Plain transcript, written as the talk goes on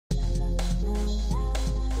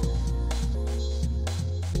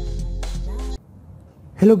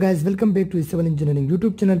Hello guys, welcome back to Civil Engineering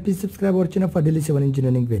YouTube channel. Please subscribe our channel for daily civil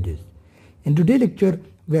engineering videos. In today's lecture,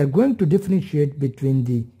 we are going to differentiate between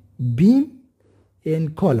the beam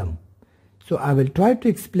and column. So I will try to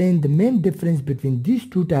explain the main difference between these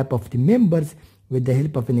two types of the members with the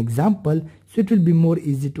help of an example, so it will be more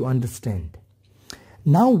easy to understand.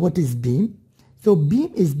 Now what is beam? So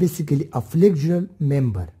beam is basically a flexural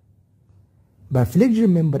member. By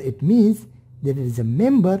flexural member, it means that it is a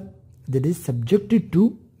member that is subjected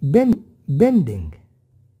to bending.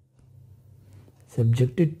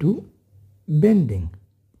 Subjected to bending.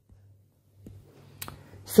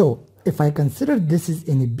 So if I consider this is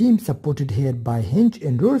any beam supported here by hinge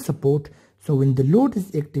and roller support, so when the load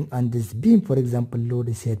is acting on this beam, for example load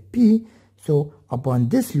is here P, so upon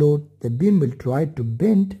this load the beam will try to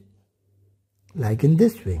bend like in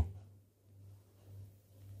this way.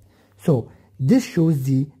 So this shows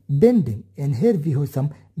the bending, and here we have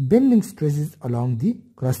some bending stresses along the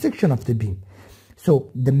cross section of the beam.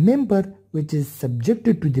 So the member which is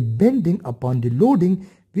subjected to the bending upon the loading,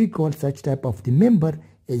 we call such type of the member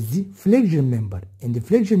as the flexural member, and the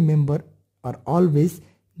flexural member are always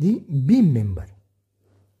the beam member.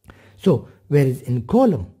 So whereas in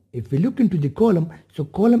column, if we look into the column, so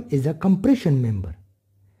column is a compression member.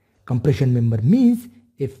 Compression member means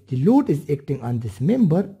if the load is acting on this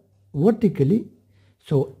member vertically,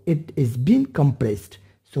 so it is being compressed.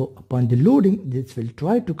 So upon the loading, this will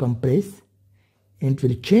try to compress and it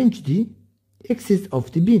will change the axis of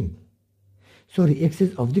the beam. Sorry,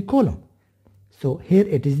 axis of the column. So here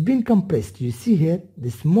it is being compressed. You see here the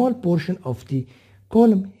small portion of the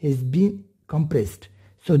column has been compressed.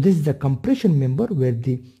 So this is the compression member where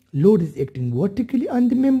the load is acting vertically on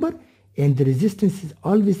the member and the resistance is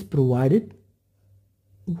always provided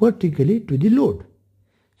vertically to the load.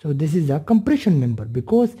 So this is a compression member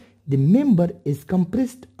because the member is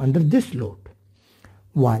compressed under this load,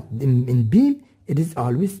 while in beam it is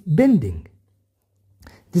always bending.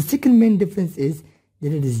 The second main difference is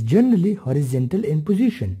that it is generally horizontal in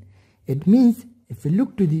position. It means if we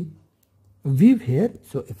look to the view here,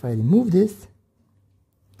 so if I remove this,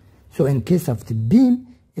 so in case of the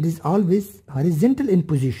beam it is always horizontal in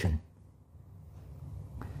position.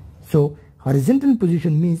 So horizontal in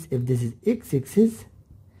position means if this is x-axis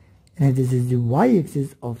and this is the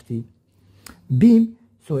y-axis of the beam,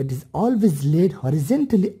 so it is always laid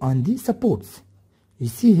horizontally on the supports. You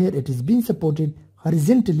see here it is being supported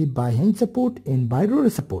horizontally by hinge support and by roller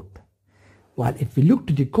support. While if we look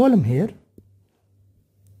to the column here,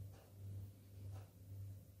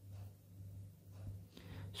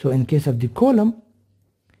 so in case of the column,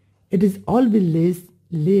 it is always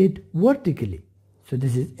laid vertically. So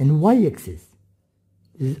this is in y-axis.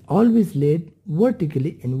 This is always laid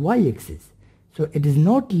vertically in y-axis. So it is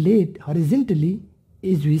not laid horizontally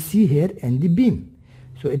as we see here in the beam.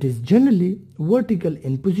 So it is generally vertical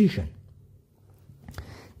in position.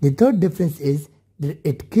 The third difference is that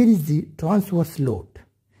it carries the transverse load.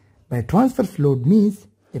 By transverse load means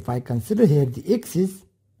if I consider here the axis,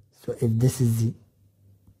 so if this is the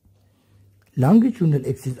longitudinal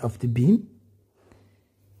axis of the beam,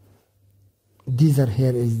 these are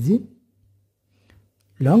here is the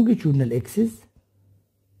longitudinal axis,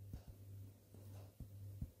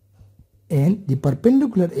 and the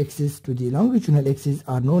perpendicular axis to the longitudinal axis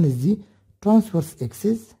are known as the transverse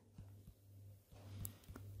axis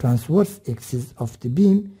of the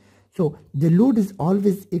beam. So the load is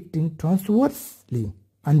always acting transversely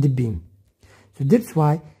on the beam. So that's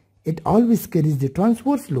why it always carries the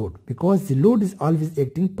transverse load, because the load is always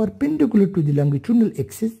acting perpendicular to the longitudinal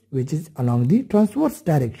axis which is along the transverse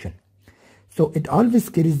direction. So it always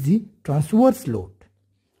carries the transverse load.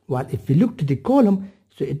 While if we look to the column,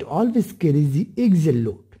 so it always carries the axial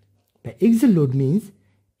load. By axial load means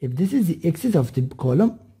if this is the axis of the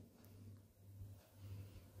column,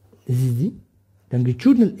 this is the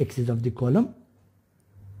longitudinal axis of the column,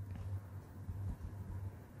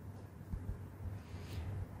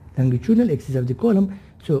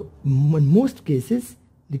 so in most cases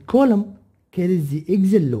the column carries the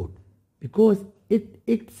axial load because it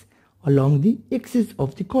acts along the axis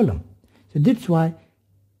of the column. So that's why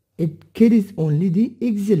it carries only the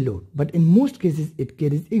axial load, but in most cases it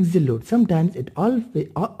carries axial load. Sometimes it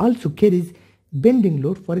also carries bending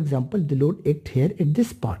load. For example, the load acts here at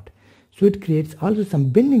this part, so it creates also some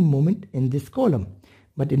bending moment in this column.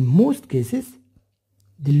 But in most cases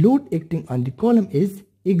the load acting on the column is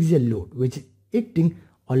axial load, which is acting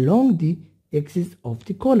along the axis of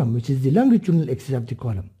the column, which is the longitudinal axis of the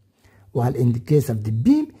column. While in the case of the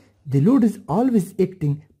beam, the load is always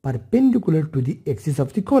acting perpendicular to the axis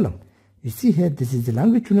of the column. You see here this is the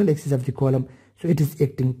longitudinal axis of the column, So it is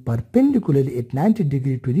acting perpendicularly at 90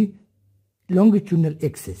 degrees to the longitudinal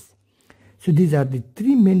axis. So these are the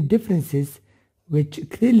three main differences which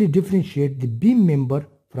clearly differentiate the beam member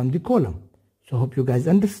from the column. So hope you guys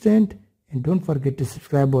understand, and don't forget to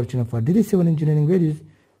subscribe our channel for daily civil engineering videos.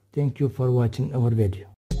 Thank you for watching our video.